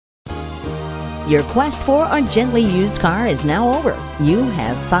Your quest for a gently used car is now over. You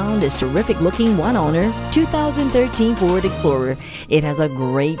have found this terrific looking one-owner 2013 Ford Explorer. It has a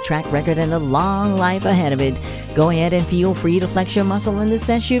great track record and a long life ahead of it. Go ahead and feel free to flex your muscle in this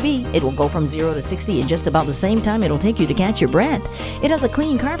SUV. It will go from 0 to 60 in just about the same time it'll take you to catch your breath. It has a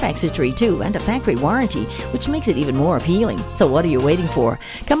clean CARFAX history too, and a factory warranty, which makes it even more appealing. So what are you waiting for?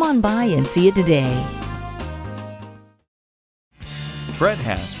 Come on by and see it today. Fred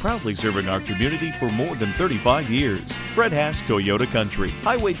Haas, proudly serving our community for more than 35 years. Fred Haas Toyota Country,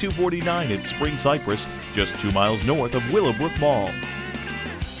 Highway 249 at Spring-Cypress, just 2 miles north of Willowbrook Mall.